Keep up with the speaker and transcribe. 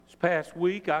Past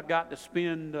week, I got to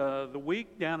spend the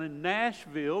week down in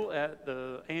Nashville at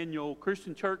the annual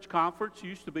Christian Church Conference. It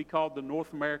used to be called the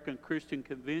North American Christian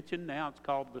Convention. Now it's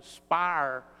called the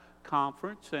Spire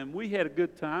Conference. And we had a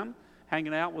good time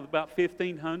hanging out with about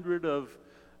 1,500 of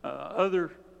other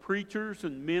preachers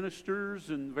and ministers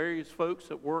and various folks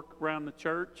that work around the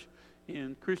church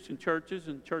in Christian churches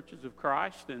and churches of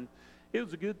Christ. And it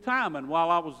was a good time. And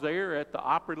while I was there at the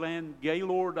Opryland,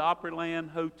 Gaylord Opryland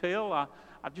Hotel,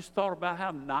 I just thought about how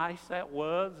nice that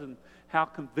was and how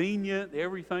convenient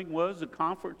everything was. The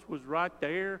conference was right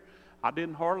there. I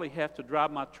didn't hardly have to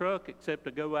drive my truck except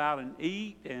to go out and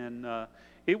eat, and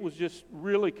it was just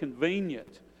really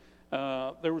convenient.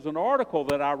 There was an article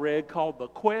that I read called The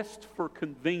Quest for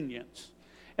Convenience.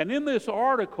 And in this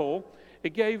article,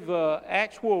 it gave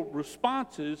actual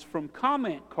responses from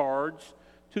comment cards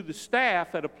to the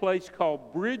staff at a place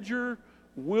called Bridger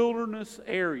Wilderness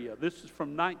Area. This is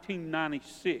from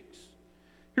 1996.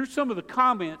 Here's some of the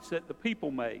comments that the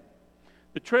people made.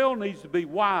 The trail needs to be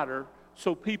wider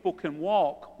so people can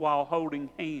walk while holding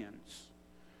hands.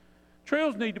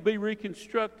 Trails need to be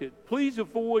reconstructed. Please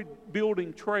avoid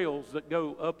building trails that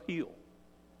go uphill.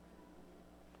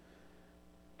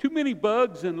 Too many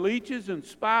bugs and leeches and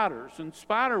spiders and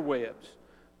spider webs.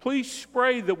 Please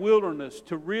spray the wilderness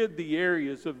to rid the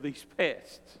areas of these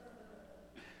pests.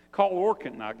 Call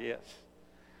Orkin, I guess.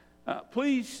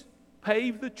 Please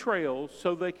pave the trails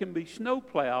so they can be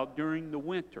snowplowed during the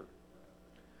winter.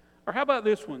 Or how about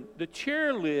this one? The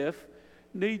chairlift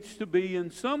needs to be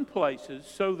in some places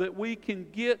so that we can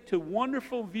get to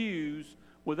wonderful views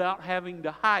without having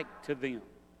to hike to them.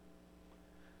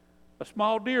 A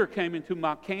small deer came into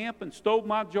my camp and stole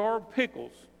my jar of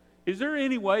pickles. Is there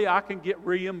any way I can get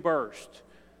reimbursed?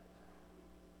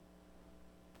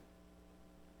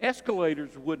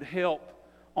 Escalators would help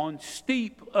on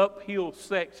steep uphill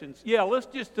sections. Yeah, let's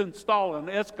just install an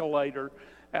escalator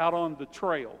out on the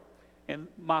trail. And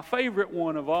my favorite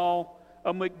one of all,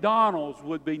 a McDonald's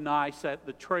would be nice at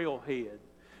the trailhead.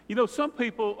 You know, some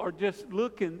people are just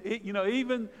looking,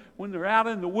 even when they're out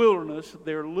in the wilderness,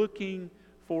 they're looking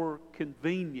for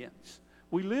convenience.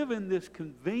 We live in this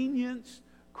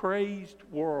convenience-crazed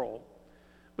world.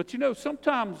 But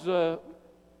sometimes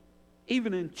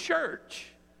even in church,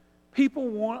 people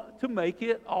want to make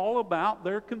it all about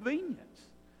their convenience.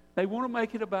 They want to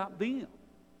make it about them.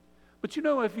 But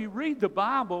if you read the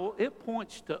Bible, it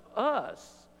points to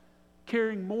us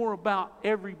caring more about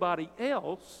everybody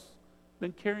else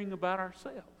than caring about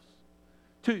ourselves.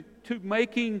 To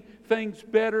making things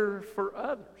better for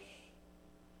others.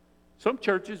 Some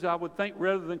churches, I would think,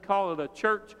 rather than call it a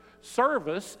church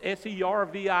service,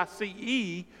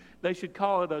 S-E-R-V-I-C-E, they should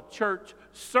call it a church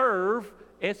serve,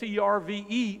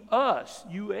 S-E-R-V-E, us,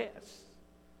 U-S.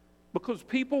 Because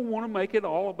people want to make it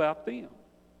all about them.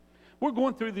 We're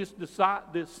going through this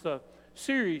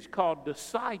series called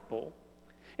Disciple.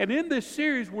 And in this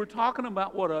series, we're talking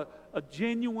about what a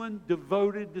genuine,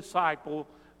 devoted disciple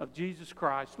of Jesus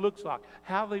Christ looks like.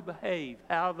 How they behave,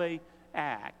 how they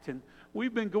act. And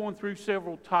we've been going through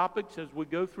several topics as we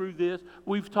go through this.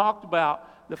 We've talked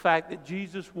about the fact that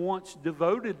Jesus wants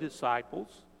devoted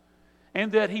disciples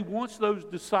and that He wants those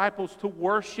disciples to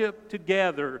worship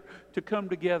together, to come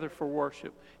together for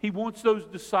worship. He wants those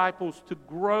disciples to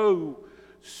grow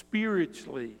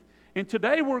spiritually. And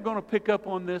today we're going to pick up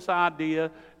on this idea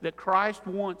that Christ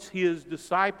wants His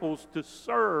disciples to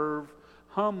serve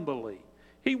humbly.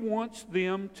 He wants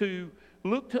them to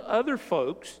look to other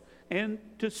folks and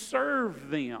to serve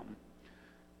them.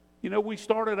 We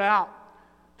started out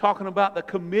talking about the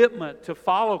commitment to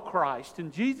follow Christ.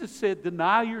 And Jesus said,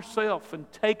 deny yourself and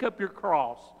take up your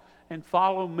cross and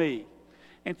follow me.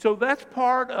 And so that's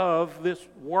part of this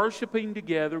worshiping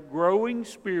together, growing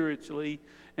spiritually,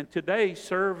 and today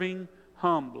serving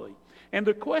humbly. And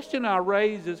the question I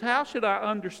raise is, how should I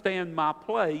understand my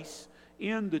place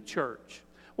in the church?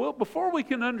 Well, before we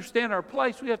can understand our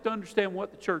place, we have to understand what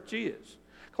the church is.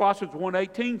 Colossians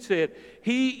 1:18 said,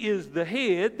 He is the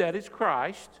head, that is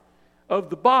Christ, of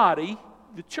the body,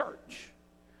 the church.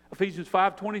 Ephesians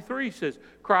 5:23 says,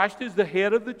 Christ is the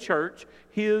head of the church,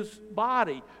 His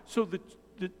body. So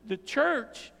the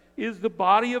church is the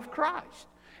body of Christ.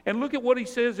 And look at what he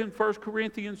says in 1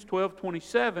 Corinthians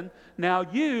 12:27. Now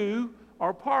you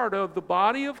are part of the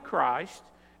body of Christ,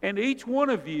 and each one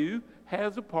of you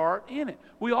has a part in it.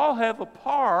 We all have a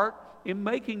part in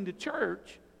making the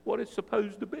church what it's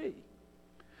supposed to be.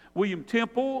 William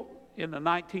Temple, in the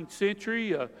 19th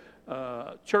century, a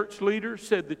church leader,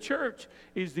 said the church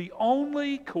is the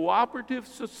only cooperative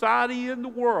society in the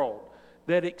world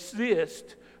that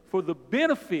exists for the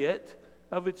benefit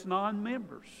of its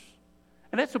non-members.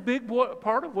 And that's a big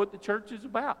part of what the church is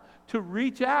about, to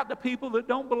reach out to people that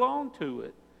don't belong to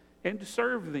it and to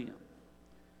serve them.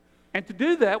 And to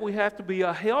do that, we have to be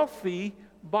a healthy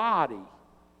body.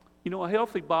 You know, a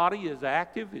healthy body is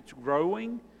active, it's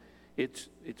growing, it's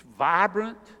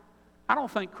vibrant. I don't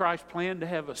think Christ planned to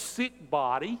have a sick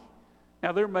body.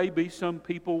 Now, there may be some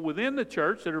people within the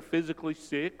church that are physically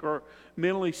sick or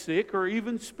mentally sick or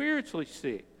even spiritually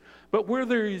sick. But where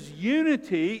there is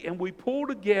unity and we pull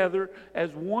together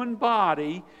as one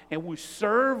body and we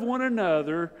serve one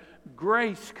another,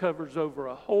 grace covers over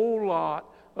a whole lot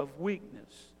of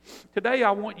weakness. Today,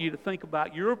 I want you to think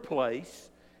about your place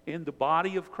in the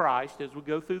body of Christ as we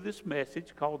go through this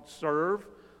message called Serve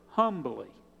Humbly.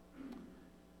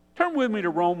 Turn with me to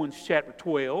Romans chapter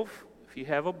 12. If you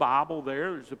have a Bible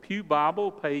there's a Pew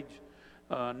Bible, page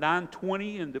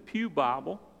 920 in the Pew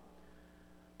Bible.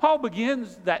 Paul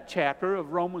begins that chapter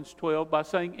of Romans 12 by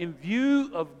saying, in view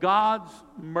of God's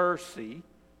mercy,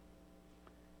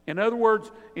 in other words,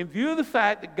 in view of the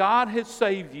fact that God has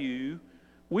saved you,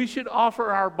 we should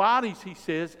offer our bodies, he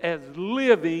says, as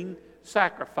living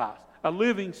sacrifice. A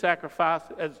living sacrifice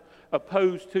as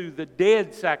opposed to the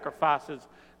dead sacrifices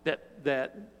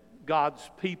that God's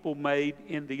people made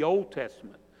in the Old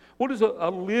Testament. What is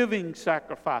a living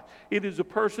sacrifice? It is a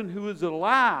person who is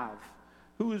alive,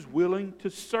 who is willing to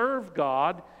serve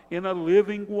God in a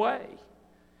living way.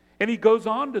 And he goes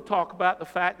on to talk about the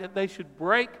fact that they should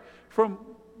break from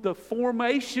the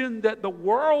formation that the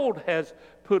world has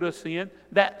put us in,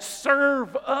 that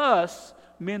serve us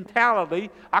mentality.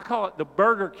 I call it the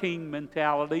Burger King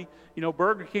mentality. You know,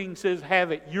 Burger King says,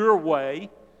 have it your way.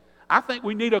 I think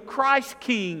we need a Christ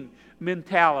King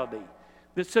mentality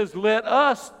that says, let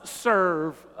us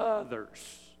serve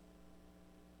others.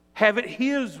 Have it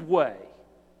His way.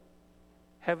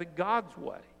 Have it God's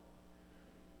way.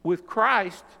 With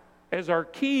Christ as our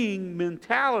King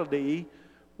mentality,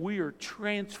 we are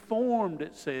transformed,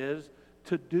 it says,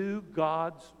 to do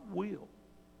God's will.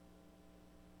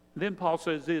 Then Paul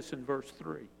says this in verse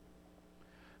 3.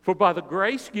 For by the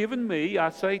grace given me, I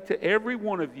say to every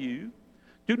one of you,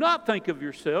 do not think of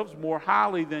yourselves more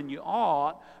highly than you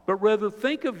ought, but rather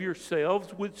think of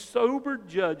yourselves with sober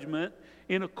judgment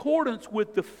in accordance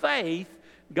with the faith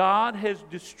God has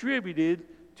distributed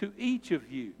to each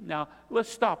of you. Now, let's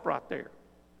stop right there.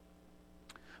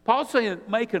 Paul's saying,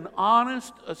 make an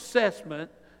honest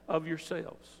assessment of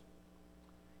yourselves.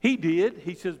 He did.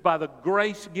 He says, by the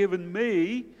grace given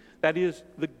me, that is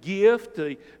the gift,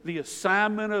 the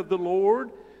assignment of the Lord.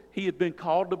 He had been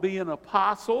called to be an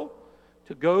apostle,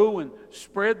 to go and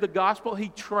spread the gospel. He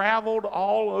traveled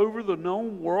all over the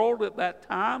known world at that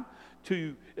time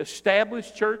to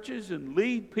establish churches and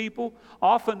lead people,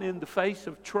 often in the face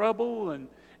of trouble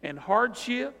and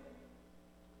hardship.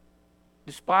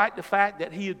 Despite the fact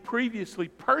that he had previously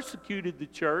persecuted the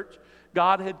church,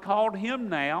 God had called him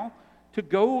now to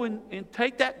go and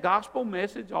take that gospel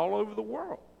message all over the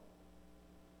world.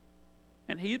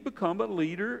 And he had become a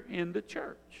leader in the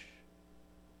church.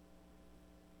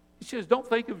 He says, don't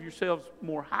think of yourselves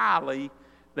more highly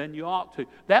than you ought to.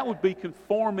 That would be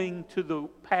conforming to the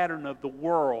pattern of the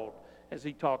world, as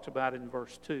he talks about in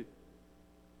verse 2.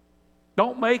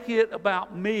 Don't make it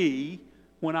about me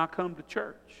when I come to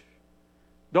church.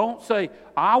 Don't say,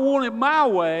 I want it my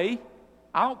way.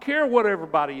 I don't care what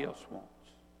everybody else wants.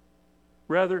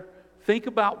 Rather, think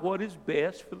about what is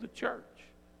best for the church.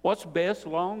 What's best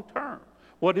long term?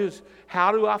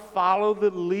 How do I follow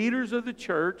the leaders of the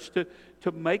church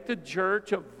to make the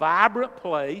church a vibrant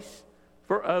place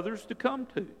for others to come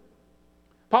to?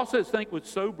 Paul says, think with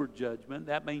sober judgment.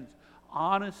 That means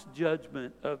honest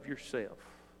judgment of yourself.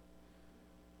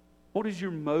 What is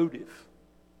your motive?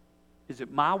 Is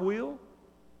it my will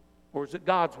or is it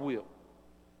God's will?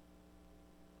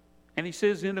 And he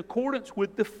says, in accordance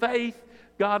with the faith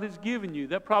God has given you.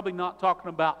 They're probably not talking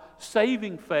about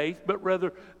saving faith, but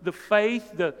rather the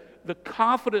faith, the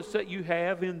confidence that you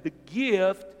have in the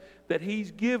gift that He's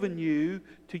given you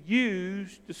to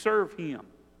use to serve Him.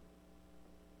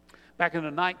 Back in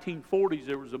the 1940s,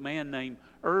 there was a man named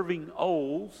Irving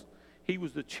Olds. He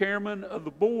was the chairman of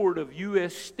the board of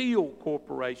U.S. Steel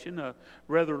Corporation, a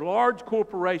rather large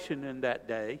corporation in that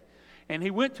day. And he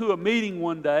went to a meeting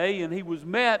one day, and he was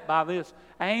met by this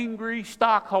angry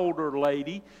stockholder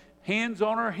lady, hands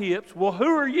on her hips. Well, who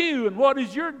are you, and what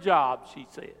is your job, she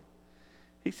said.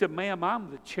 He said, ma'am,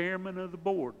 I'm the chairman of the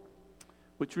board,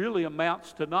 which really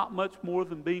amounts to not much more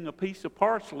than being a piece of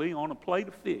parsley on a plate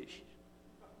of fish.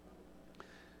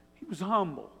 He was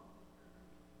humble.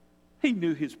 He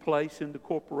knew his place in the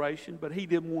corporation, but he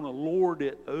didn't want to lord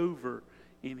it over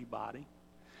anybody.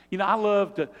 You know, I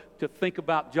love to think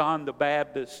about John the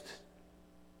Baptist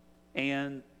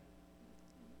And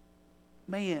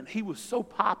man, he was so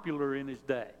popular in his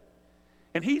day.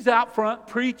 And he's out front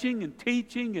preaching and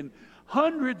teaching, and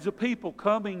hundreds of people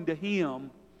coming to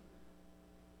him.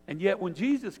 And yet when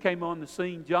Jesus came on the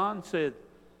scene, John said,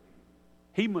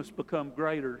 he must become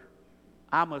greater,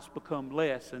 I must become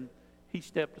less. And he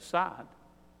stepped aside.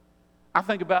 I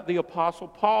think about the Apostle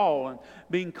Paul and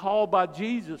being called by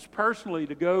Jesus personally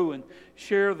to go and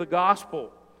share the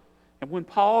gospel. And when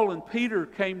Paul and Peter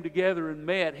came together and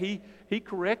met, he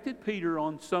corrected Peter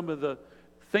on some of the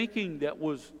thinking that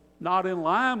was not in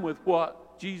line with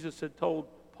what Jesus had told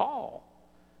Paul.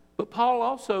 But Paul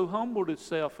also humbled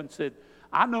himself and said,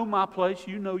 I know my place,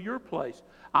 you know your place.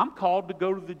 I'm called to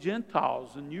go to the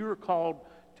Gentiles, and you're called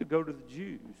to go to the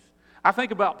Jews. I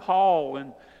think about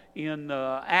Paul in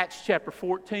Acts chapter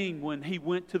 14 when he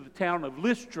went to the town of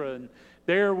Lystra, and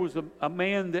there was a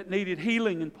man that needed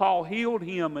healing, and Paul healed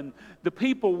him, and the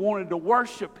people wanted to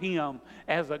worship him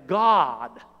as a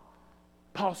god.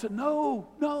 Paul said,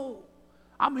 no,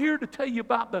 I'm here to tell you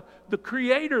about the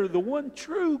Creator, the one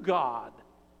true God.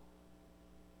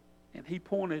 And he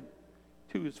pointed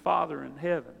to his Father in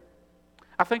heaven.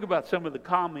 I think about some of the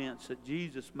comments that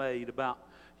Jesus made about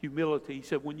humility. He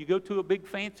said, when you go to a big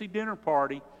fancy dinner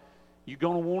party, you're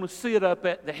going to want to sit up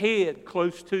at the head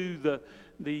close to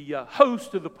the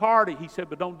host of the party. He said,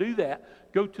 but don't do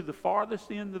that. Go to the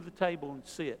farthest end of the table and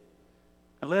sit.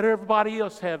 And let everybody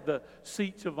else have the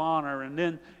seats of honor. And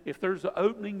then if there's an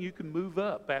opening, you can move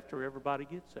up after everybody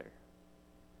gets there.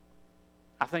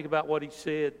 I think about what he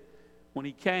said when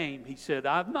he came. He said,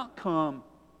 I've not come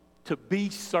to be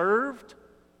served.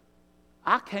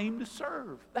 I came to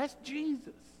serve. That's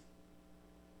Jesus.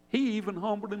 He even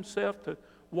humbled himself to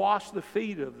wash the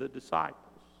feet of the disciples.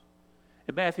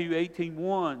 In Matthew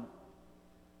 18:1,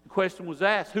 the question was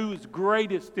asked, who is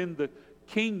greatest in the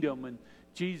kingdom? And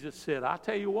Jesus said, I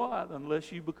tell you what,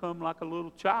 unless you become like a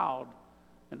little child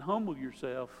and humble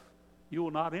yourself, you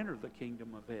will not enter the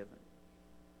kingdom of heaven.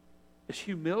 It's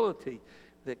humility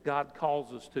that God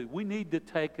calls us to. We need to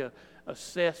take an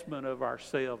assessment of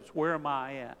ourselves. Where am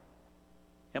I at?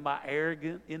 Am I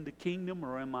arrogant in the kingdom,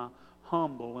 or am I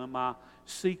humble? Am I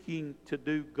seeking to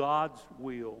do God's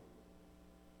will?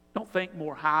 Don't think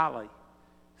more highly.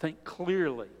 Think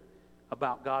clearly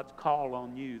about God's call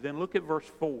on you. Then look at verse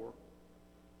 4.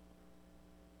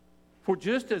 For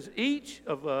just as each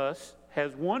of us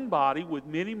has one body with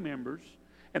many members,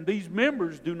 and these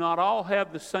members do not all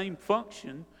have the same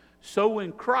function, so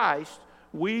in Christ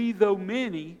we, though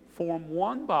many, form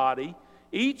one body.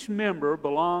 Each member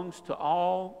belongs to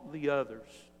all the others.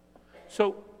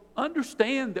 So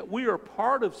understand that we are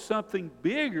part of something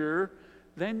bigger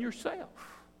than yourself.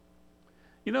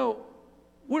 You know,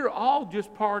 we're all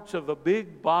just parts of a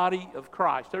big body of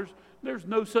Christ. There's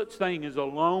no such thing as a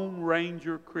Lone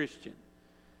Ranger Christian.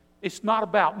 It's not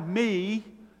about me,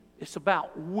 it's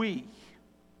about we.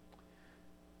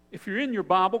 If you're in your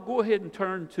Bible, go ahead and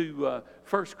turn to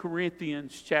 1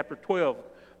 Corinthians chapter 12.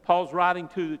 Paul's writing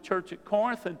to the church at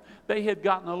Corinth, and they had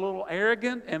gotten a little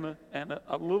arrogant and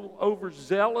a little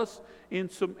overzealous in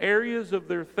some areas of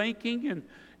their thinking.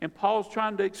 And Paul's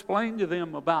trying to explain to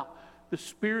them about the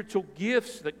spiritual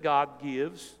gifts that God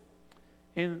gives.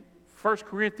 In 1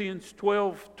 Corinthians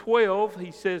 12:12,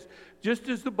 he says, just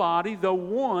as the body, though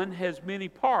one, has many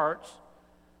parts,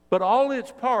 but all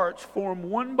its parts form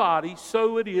one body,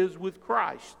 so it is with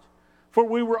Christ. For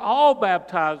we were all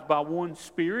baptized by one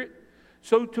Spirit,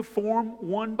 so to form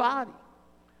one body.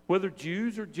 Whether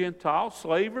Jews or Gentiles,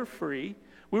 slave or free,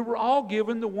 we were all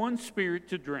given the one Spirit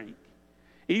to drink.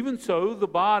 Even so, the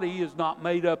body is not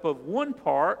made up of one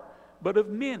part, but of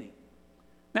many.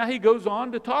 Now he goes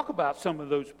on to talk about some of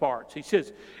those parts. He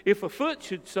says, if a foot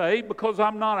should say, because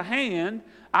I'm not a hand,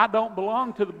 I don't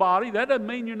belong to the body, that doesn't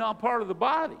mean you're not part of the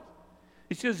body.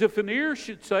 He says, if an ear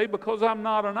should say, because I'm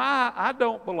not an eye, I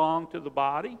don't belong to the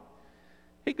body.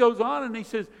 He goes on and he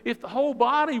says, if the whole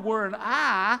body were an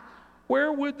eye,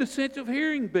 where would the sense of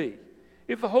hearing be?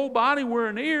 If the whole body were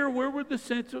an ear, where would the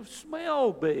sense of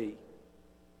smell be?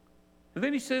 And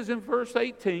then he says in verse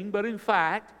 18, but in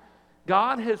fact,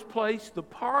 God has placed the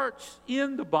parts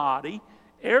in the body,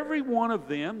 every one of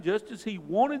them, just as He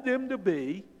wanted them to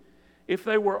be. If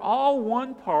they were all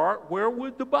one part, where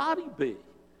would the body be?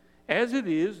 As it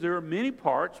is, there are many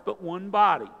parts, but one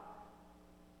body.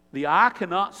 The eye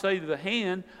cannot say to the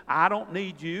hand, I don't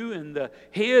need you, and the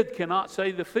head cannot say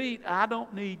to the feet, I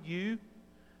don't need you.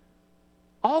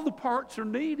 All the parts are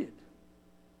needed.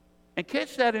 And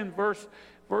catch that in verse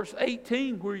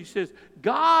 18 where he says,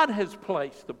 God has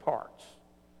placed the parts.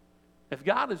 If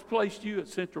God has placed you at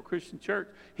Central Christian Church,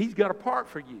 He's got a part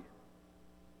for you.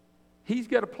 He's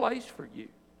got a place for you.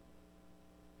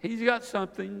 He's got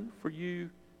something for you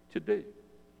to do.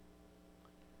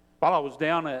 While I was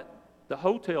down at the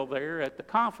hotel there at the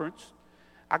conference,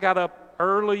 I got up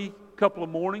early a couple of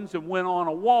mornings and went on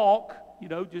a walk,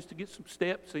 just to get some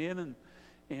steps in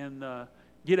and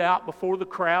get out before the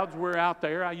crowds were out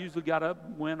there. I usually got up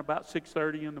and went about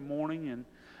 6:30 in the morning, and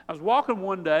I was walking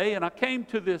one day and I came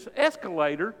to this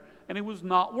escalator and it was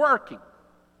not working.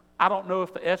 I don't know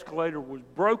if the escalator was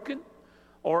broken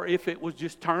or if it was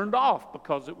just turned off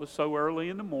because it was so early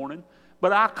in the morning.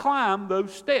 But I climbed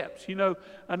those steps.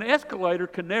 An escalator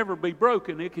can never be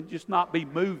broken. It can just not be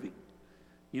moving.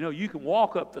 You can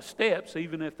walk up the steps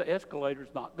even if the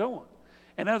escalator's not going.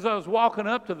 And as I was walking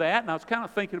up to that, and I was kind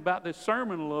of thinking about this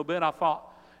sermon a little bit, I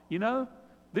thought,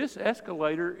 this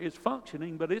escalator is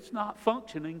functioning, but it's not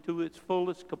functioning to its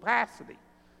fullest capacity.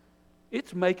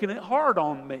 It's making it hard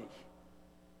on me.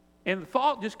 And the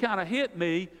thought just kind of hit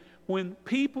me, when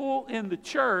people in the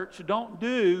church don't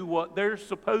do what they're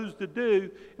supposed to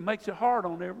do, it makes it hard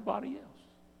on everybody else.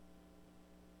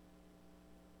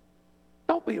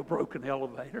 Don't be a broken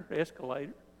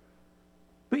escalator.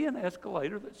 Be an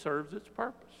escalator that serves its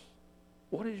purpose.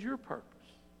 What is your purpose?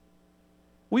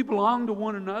 We belong to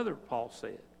one another, Paul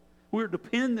said. We're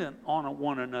dependent on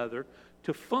one another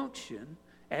to function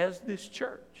as this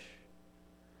church.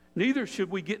 Neither should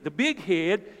we get the big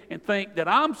head and think that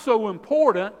I'm so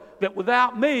important that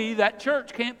without me, that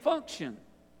church can't function.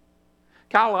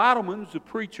 Kyle Idleman is a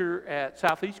preacher at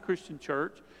Southeast Christian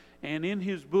Church, and in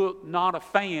his book, Not a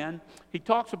Fan, he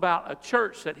talks about a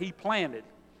church that he planted.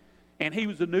 And he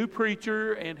was a new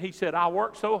preacher, and he said, I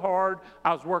worked so hard.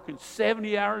 I was working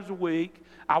 70 hours a week.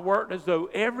 I worked as though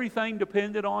everything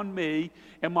depended on me.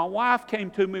 And my wife came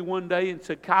to me one day and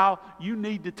said, Kyle, you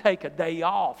need to take a day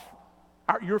off.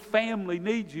 Your family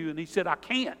needs you. And he said, I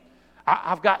can't.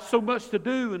 I've got so much to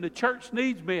do, and the church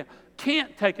needs me. I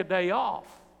can't take a day off.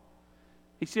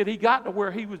 He said he got to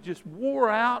where he was just wore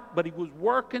out, but he was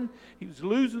working. He was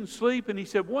losing sleep. And he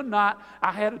said, one night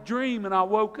I had a dream, and I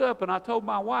woke up, and I told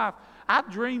my wife, I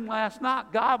dreamed last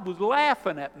night God was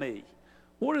laughing at me.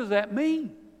 What does that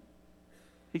mean?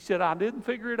 He said, I didn't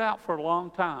figure it out for a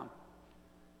long time.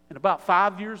 And about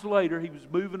 5 years later, he was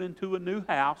moving into a new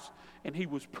house, and he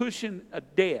was pushing a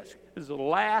desk. It was the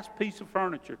last piece of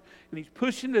furniture. And he's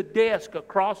pushing the desk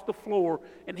across the floor,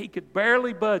 and he could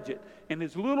barely budge it. And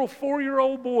his little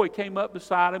 4-year-old boy came up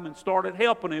beside him and started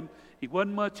helping him. He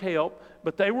wasn't much help,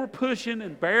 but they were pushing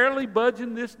and barely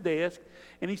budging this desk.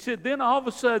 And he said, then all of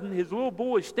a sudden, his little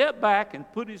boy stepped back and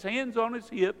put his hands on his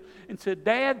hip and said,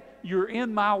 Dad, you're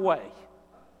in my way.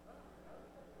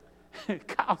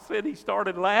 Kyle said he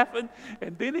started laughing,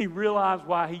 and then he realized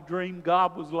why he dreamed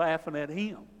God was laughing at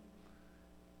him.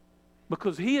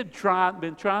 Because he had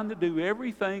been trying to do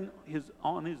everything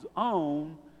on his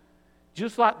own,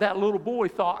 just like that little boy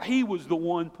thought he was the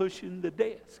one pushing the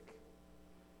desk.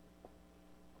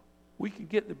 We can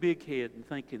get the big head and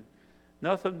thinking,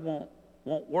 nothing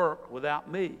won't work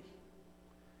without me.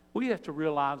 We have to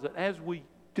realize that as we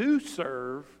do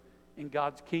serve in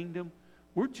God's kingdom,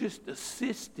 we're just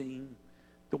assisting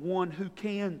the one who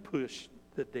can push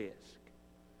the desk.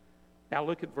 Now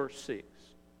look at verse 6.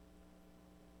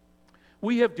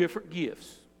 We have different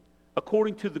gifts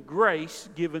according to the grace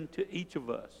given to each of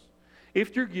us.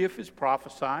 If your gift is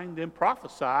prophesying, then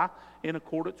prophesy in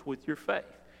accordance with your faith.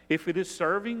 If it is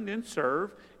serving, then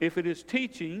serve. If it is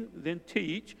teaching, then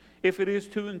teach. If it is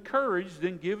to encourage,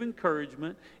 then give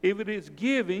encouragement. If it is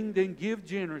giving, then give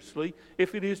generously.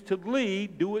 If it is to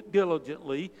lead, do it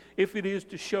diligently. If it is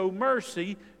to show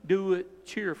mercy, do it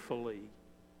cheerfully.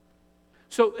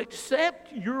 So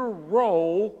accept your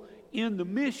role in the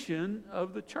mission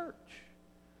of the church.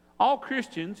 All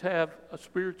Christians have a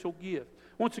spiritual gift.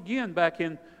 Once again, back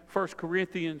in 1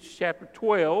 Corinthians chapter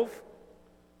 12,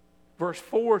 verse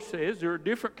 4 says there are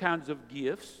different kinds of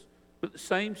gifts, but the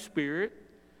same Spirit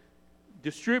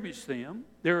distributes them.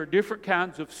 There are different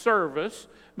kinds of service,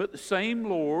 but the same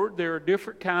Lord. There are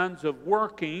different kinds of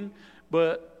working,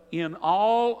 but in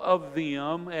all of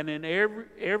them and in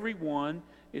every one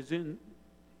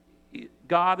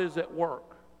God is at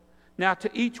work. Now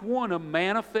to each one a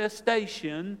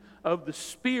manifestation of the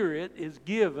Spirit is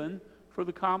given for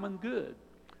the common good.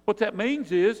 What that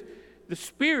means is the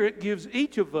Spirit gives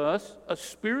each of us a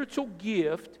spiritual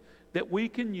gift that we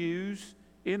can use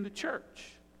in the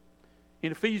church.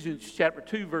 In Ephesians chapter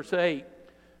 2, verse 8,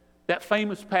 that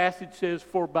famous passage says,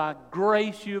 for by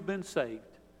grace you have been saved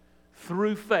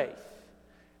through faith.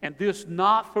 And this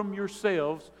not from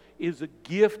yourselves is a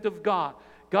gift of God.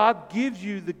 God gives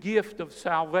you the gift of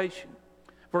salvation.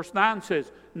 Verse 9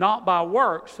 says, not by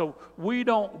works. So we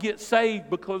don't get saved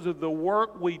because of the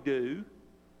work we do.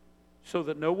 so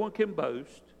that no one can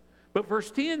boast. But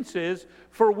verse 10 says,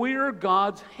 for we are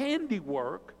God's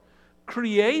handiwork,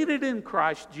 created in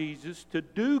Christ Jesus to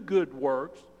do good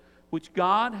works, which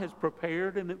God has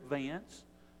prepared in advance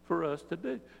for us to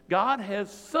do. God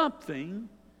has something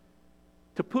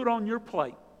to put on your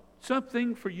plate,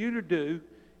 something for you to do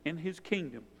in His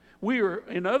kingdom.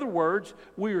 In other words,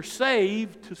 we are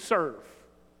saved to serve.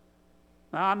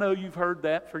 Now, I know you've heard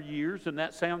that for years, and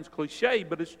that sounds cliche,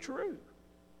 but it's true.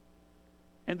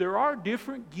 And there are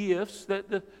different gifts that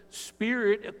the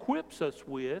Spirit equips us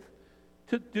with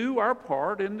to do our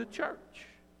part in the church.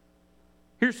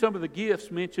 Here's some of the gifts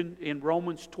mentioned in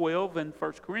Romans 12 and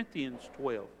 1 Corinthians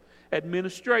 12.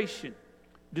 Administration,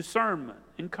 discernment,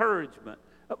 encouragement,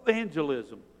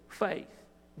 evangelism, faith,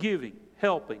 giving,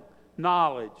 helping,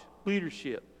 knowledge,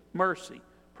 leadership, mercy,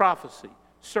 prophecy,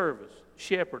 service,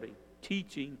 shepherding,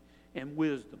 teaching, and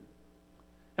wisdom.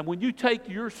 And when you take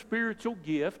your spiritual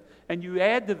gift and you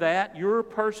add to that your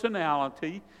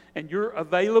personality and your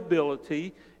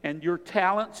availability and your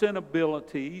talents and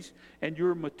abilities and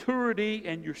your maturity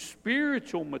and your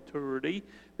spiritual maturity,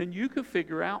 then you can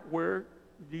figure out where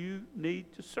you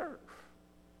need to serve.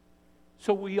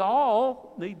 So we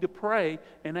all need to pray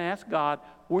and ask God,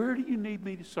 where do you need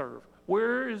me to serve?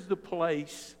 Where is the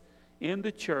place in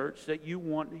the church that you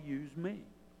want to use me?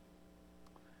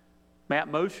 Matt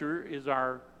Mosher is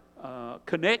our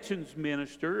connections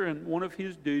minister, and one of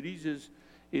his duties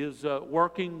is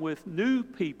working with new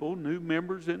people, new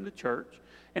members in the church.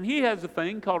 And he has a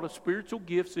thing called a spiritual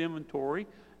gifts inventory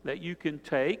that you can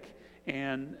take,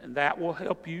 and that will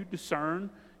help you discern.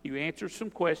 You answer some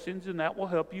questions, and that will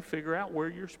help you figure out where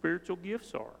your spiritual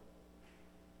gifts are.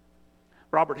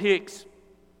 Robert Hicks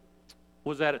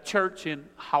was at a church in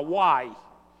Hawaii.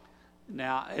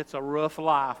 Now, it's a rough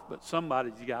life, but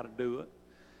somebody's got to do it.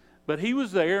 But he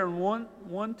was there, and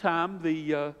one time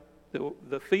the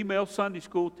female Sunday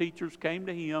school teachers came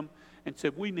to him and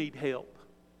said, "We need help.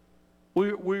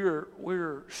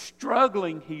 We're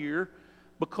struggling here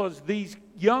because these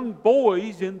young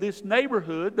boys in this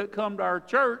neighborhood that come to our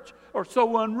church are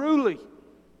so unruly,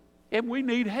 and we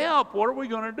need help. What are we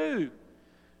going to do?"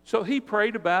 So he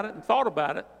prayed about it and thought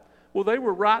about it. Well, they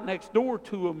were right next door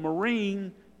to a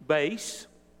Marine base,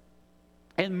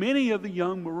 and many of the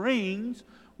young Marines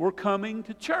were coming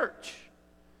to church.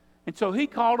 And so he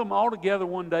called them all together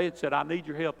one day and said, "I need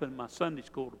your help in my Sunday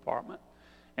school department.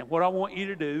 And what I want you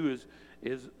to do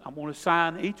is I'm going to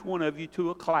assign each one of you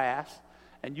to a class,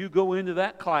 and you go into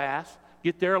that class,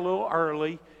 get there a little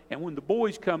early, and when the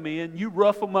boys come in, you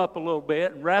rough them up a little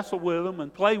bit and wrestle with them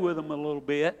and play with them a little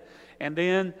bit. And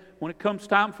then when it comes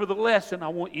time for the lesson, I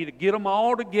want you to get them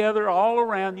all together, all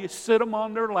around you, sit them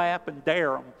on their lap and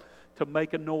dare them to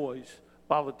make a noise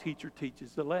while the teacher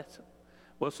teaches the lesson."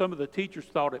 Well, some of the teachers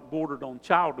thought it bordered on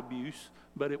child abuse,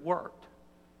 but it worked.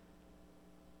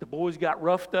 The boys got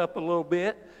roughed up a little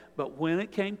bit, but when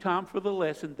it came time for the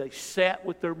lesson, they sat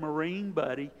with their Marine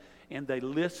buddy and they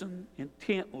listened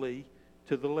intently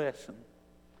to the lesson.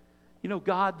 You know,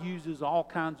 God uses all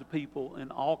kinds of people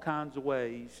in all kinds of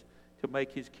ways to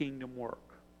make His kingdom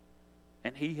work.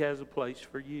 And He has a place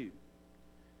for you.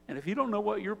 And if you don't know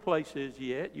what your place is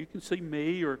yet, you can see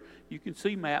me or you can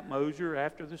see Matt Mosher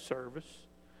after the service.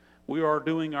 We are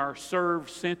doing our Serve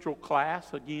Central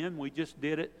class again. We just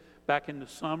did it back in the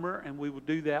summer, and we will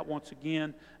do that once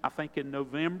again, I think, in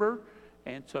November.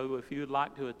 And so if you would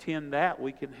like to attend that,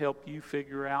 we can help you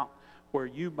figure out where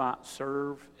you might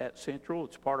serve at Central.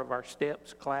 It's part of our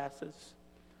STEPS classes.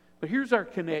 But here's our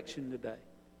connection today.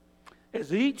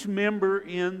 As each member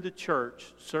in the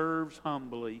church serves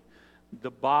humbly,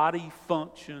 the body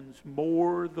functions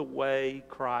more the way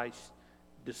Christ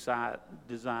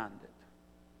designed it.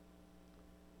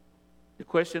 The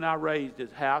question I raised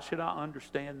is, how should I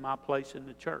understand my place in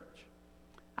the church?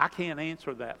 I can't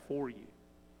answer that for you.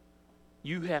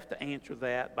 You have to answer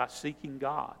that by seeking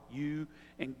God. You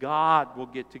and God will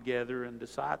get together and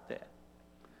decide that.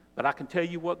 But I can tell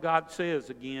you what God says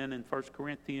again in 1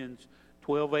 Corinthians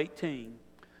 12:18.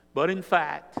 "But in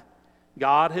fact,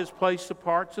 God has placed the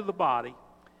parts of the body,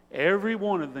 every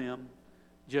one of them,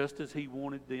 just as He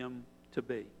wanted them to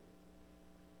be."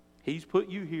 He's put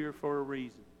you here for a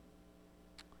reason.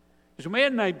 There's a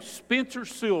man named Spencer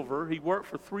Silver. He worked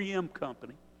for 3M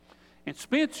Company. And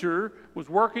Spencer was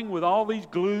working with all these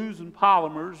glues and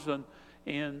polymers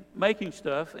and making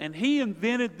stuff. And he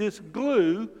invented this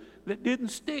glue that didn't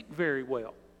stick very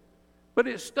well. But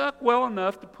it stuck well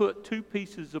enough to put two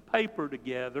pieces of paper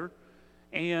together.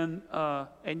 And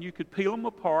you could peel them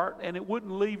apart, and it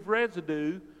wouldn't leave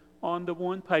residue on the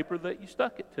one paper that you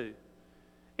stuck it to.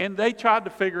 And they tried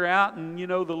to figure out, and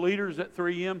the leaders at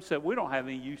 3M said, we don't have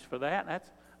any use for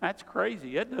that. That's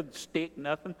crazy. It doesn't stick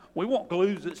nothing. We want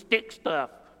glues that stick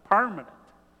stuff permanent.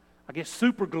 I guess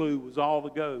super glue was all the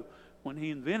go when he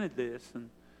invented this. And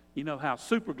you know how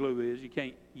super glue is.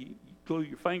 You glue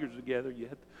your fingers together. You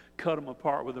have to cut them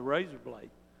apart with a razor blade.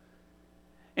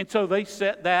 And so they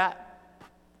set that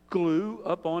glue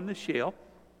up on the shelf.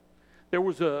 There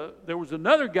was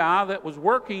another guy that was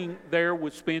working there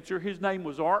with Spencer. His name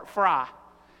was Art Fry.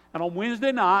 And on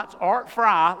Wednesday nights, Art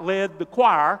Fry led the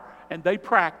choir, and they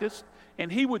practiced. And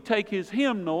he would take his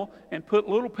hymnal and put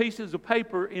little pieces of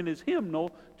paper in his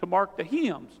hymnal to mark the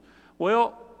hymns.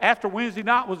 Well, after Wednesday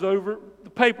night was over, the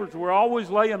papers were always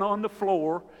laying on the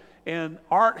floor, and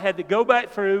Art had to go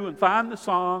back through and find the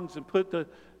songs and put the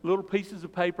little pieces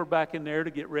of paper back in there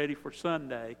to get ready for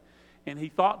Sunday. And he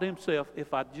thought to himself,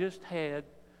 if I just had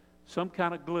some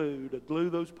kind of glue to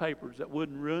glue those papers that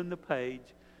wouldn't ruin the page,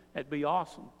 that'd be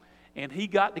awesome. And he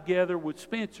got together with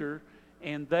Spencer,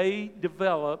 and they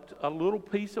developed a little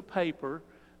piece of paper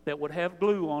that would have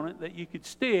glue on it that you could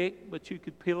stick, but you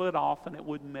could peel it off and it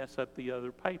wouldn't mess up the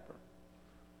other paper.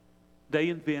 They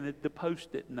invented the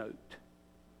Post-it note.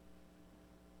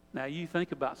 Now you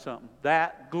think about something.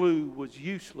 That glue was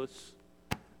useless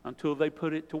until they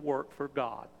put it to work for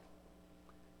God.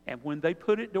 And when they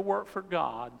put it to work for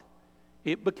God,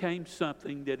 it became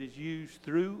something that is used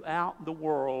throughout the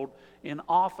world. In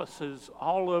offices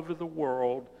all over the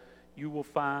world, you will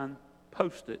find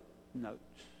Post-it notes.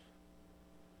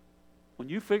 When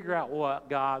you figure out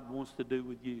what God wants to do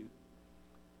with you,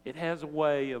 it has a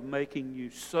way of making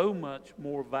you so much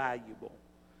more valuable.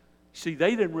 See,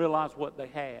 they didn't realize what they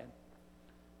had.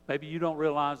 Maybe you don't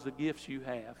realize the gifts you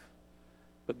have.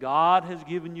 But God has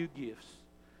given you gifts.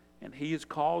 And He has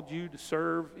called you to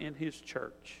serve in His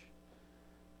church.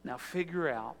 Now figure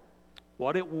out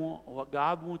what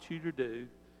God wants you to do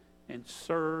and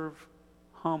serve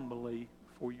humbly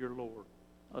for your Lord.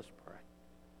 Let's pray.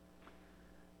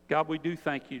 God, we do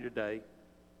thank you today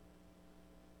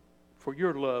for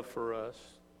your love for us.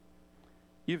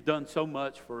 You've done so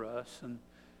much for us. And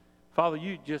Father,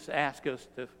 you just ask us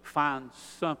to find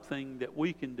something that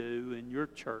we can do in your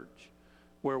church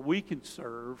where we can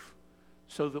serve,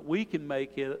 so that we can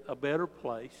make it a better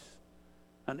place,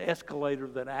 an escalator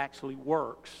that actually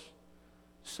works,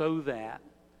 so that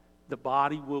the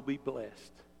body will be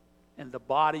blessed and the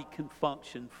body can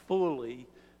function fully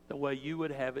the way you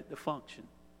would have it to function.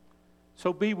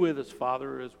 So be with us,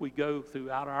 Father, as we go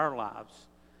throughout our lives,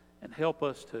 and help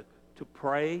us to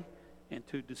pray and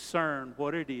to discern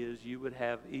what it is you would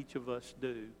have each of us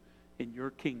do in your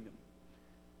kingdom.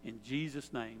 In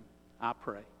Jesus' name I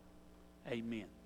pray. Amen.